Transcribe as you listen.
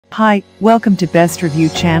Hi, welcome to Best Review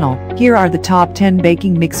channel. Here are the top 10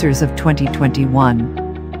 baking mixers of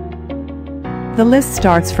 2021. The list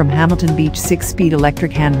starts from Hamilton Beach 6-speed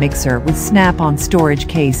electric hand mixer with snap-on storage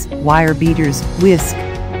case, wire beaters, whisk.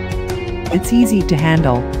 It's easy to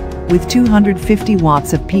handle. With 250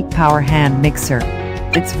 watts of peak power hand mixer.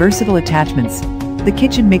 Its versatile attachments. The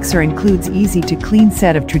kitchen mixer includes easy-to-clean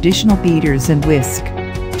set of traditional beaters and whisk.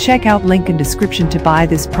 Check out link in description to buy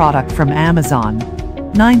this product from Amazon.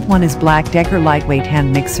 Ninth one is BLACK+DECKER lightweight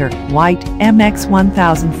hand mixer, white,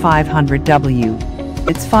 MX1500W.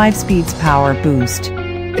 Its 5 speeds power boost.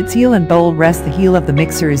 Its heel and bowl rest. The heel of the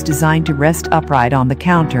mixer is designed to rest upright on the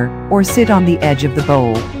counter or sit on the edge of the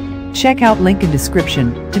bowl. Check out link in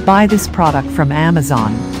description to buy this product from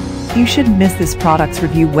Amazon. You shouldn't miss this product's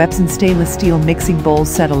review. WEPSEN stainless steel mixing bowl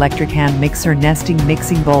set electric hand mixer nesting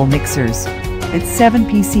mixing bowl mixers. It's 7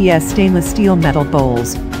 PCS stainless steel metal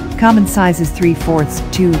bowls. Common sizes 3/4,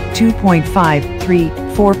 2, 2.5, 3,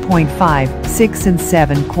 4.5, 6 and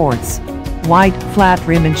 7 quarts. Wide, flat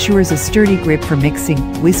rim ensures a sturdy grip for mixing,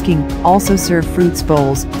 whisking. Also serve fruits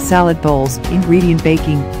bowls, salad bowls, ingredient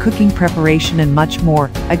baking, cooking preparation and much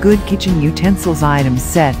more. A good kitchen utensils items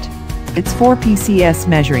set. It's 4 PCS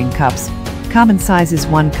measuring cups. Common sizes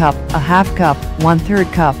 1 cup, a half cup, 1/3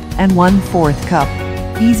 cup, and 1/4 cup.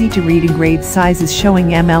 Easy to read engraved sizes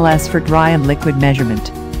showing MLS for dry and liquid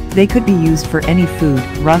measurement. They could be used for any food,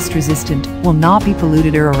 rust resistant, will not be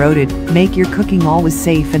polluted or eroded, make your cooking always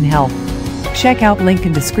safe and healthy. Check out link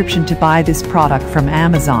in description to buy this product from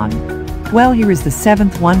Amazon. Well, here is the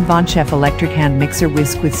 7th one. VonShef electric hand mixer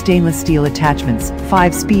whisk with stainless steel attachments,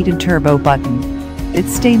 5-speed and turbo button.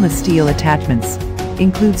 Its stainless steel attachments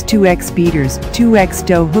includes 2x beaters, 2x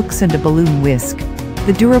dough hooks and a balloon whisk.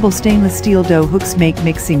 The durable stainless steel dough hooks make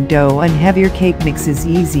mixing dough and heavier cake mixes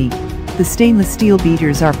easy. The stainless steel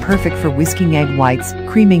beaters are perfect for whisking egg whites,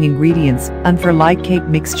 creaming ingredients, and for light cake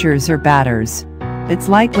mixtures or batters. It's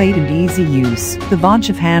lightweight and easy use. The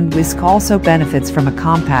VonShef hand whisk also benefits from a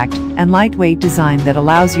compact and lightweight design that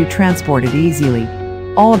allows you transport it easily.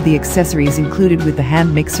 All of the accessories included with the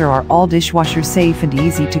hand mixer are all dishwasher safe and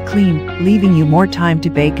easy to clean, leaving you more time to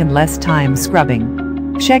bake and less time scrubbing.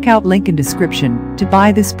 Check out link in description to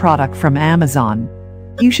buy this product from Amazon.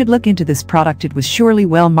 You should look into this product. It was surely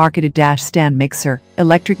well marketed. Stand mixer,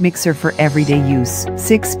 electric mixer for everyday use,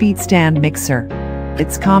 6-speed stand mixer.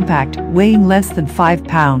 It's compact, weighing less than 5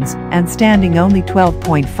 pounds, and standing only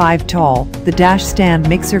 12.5 tall. The stand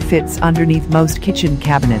mixer fits underneath most kitchen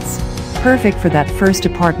cabinets. Perfect for that first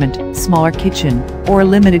apartment, smaller kitchen, or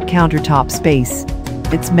limited countertop space.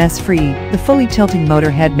 It's mess-free. The fully tilting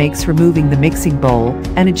motor head makes removing the mixing bowl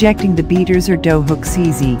and ejecting the beaters or dough hooks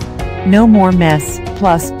easy. No more mess,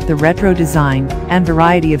 plus, the retro design and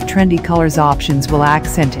variety of trendy colors options will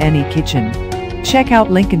accent any kitchen. Check out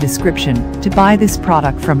link in description to buy this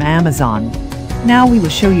product from Amazon. Now we will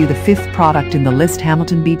show you the 5th product in the list.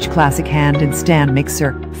 Hamilton Beach Classic Hand and Stand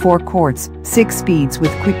Mixer, 4 quarts, 6 speeds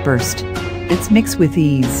with QuickBurst. It's mix with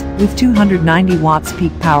ease. With 290 watts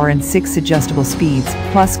peak power and 6 adjustable speeds,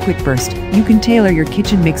 plus QuickBurst, you can tailor your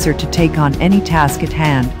kitchen mixer to take on any task at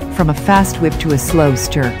hand, from a fast whip to a slow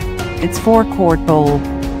stir. It's 4-quart bowl.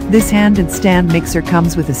 This hand and stand mixer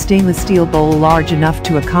comes with a stainless steel bowl large enough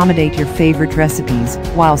to accommodate your favorite recipes,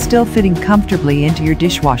 while still fitting comfortably into your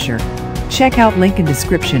dishwasher. Check out link in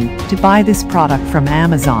description to buy this product from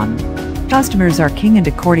Amazon. Customers are king, and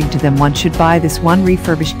according to them one should buy this one.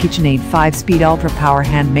 Refurbished KitchenAid 5-speed ultra power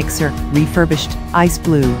hand mixer, Refurbished, ice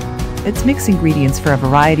blue. It's mix ingredients for a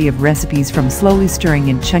variety of recipes, from slowly stirring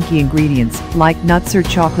in chunky ingredients like nuts or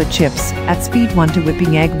chocolate chips at speed 1 to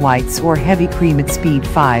whipping egg whites or heavy cream at speed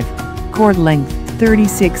 5. Cord length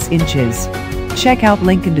 36 inches. Check out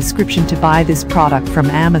link in description to buy this product from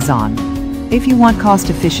Amazon. If you want cost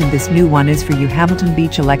efficient, this new one is for you. Hamilton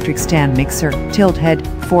Beach electric stand mixer, tilt head,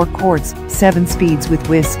 4 quarts, 7 speeds with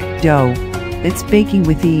whisk, dough. It's baking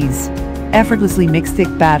with ease. Effortlessly mix thick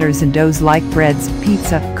batters and doughs like breads,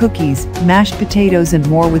 pizza, cookies, mashed potatoes and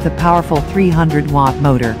more with a powerful 300-watt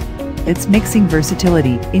motor. Its mixing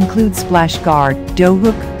versatility includes splash guard, dough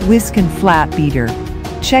hook, whisk and flat beater.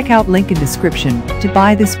 Check out link in description to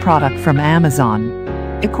buy this product from Amazon.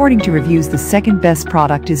 According to reviews, the 2nd best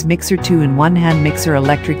product is Mixer 2-in-1 hand mixer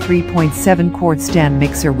electric 3.7-quart stand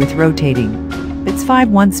mixer with rotating. Its 5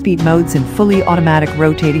 1-speed modes and fully automatic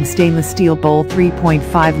rotating stainless steel bowl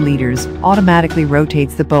 3.5 liters automatically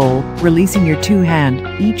rotates the bowl, releasing your 2-hand.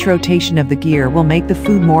 Each rotation of the gear will make the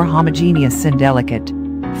food more homogeneous and delicate.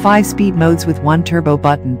 5 speed modes with 1 turbo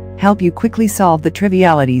button help you quickly solve the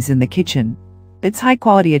trivialities in the kitchen. Its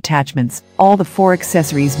high-quality attachments, all the 4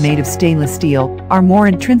 accessories made of stainless steel, are more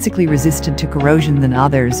intrinsically resistant to corrosion than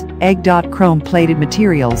others. Chrome-plated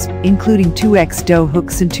materials, including 2x dough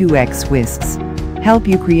hooks and 2x whisks, help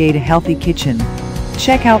you create a healthy kitchen.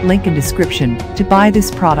 Check out link in description to buy this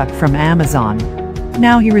product from Amazon.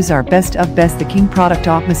 Now here is our best of best, the King product: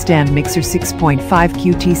 Aucma stand mixer 6.5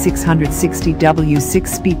 QT 660W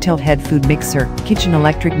 6-speed tilt head food mixer, kitchen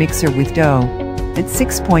electric mixer with dough. Its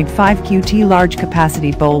 6.5 QT large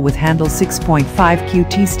capacity bowl with handle 6.5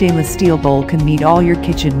 QT stainless steel bowl can meet all your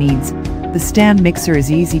kitchen needs. The stand mixer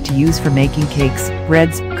is easy to use for making cakes,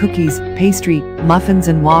 breads, cookies, pastry, muffins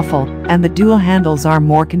and waffle, and the dual handles are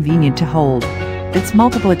more convenient to hold. Its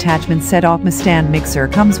multiple attachment set Aucma stand mixer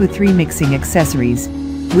comes with 3 mixing accessories: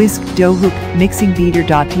 whisk, dough hook, mixing beater.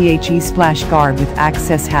 The splash guard with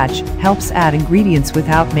access hatch helps add ingredients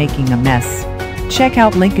without making a mess. Check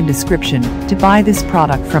out link in description to buy this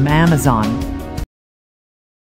product from Amazon.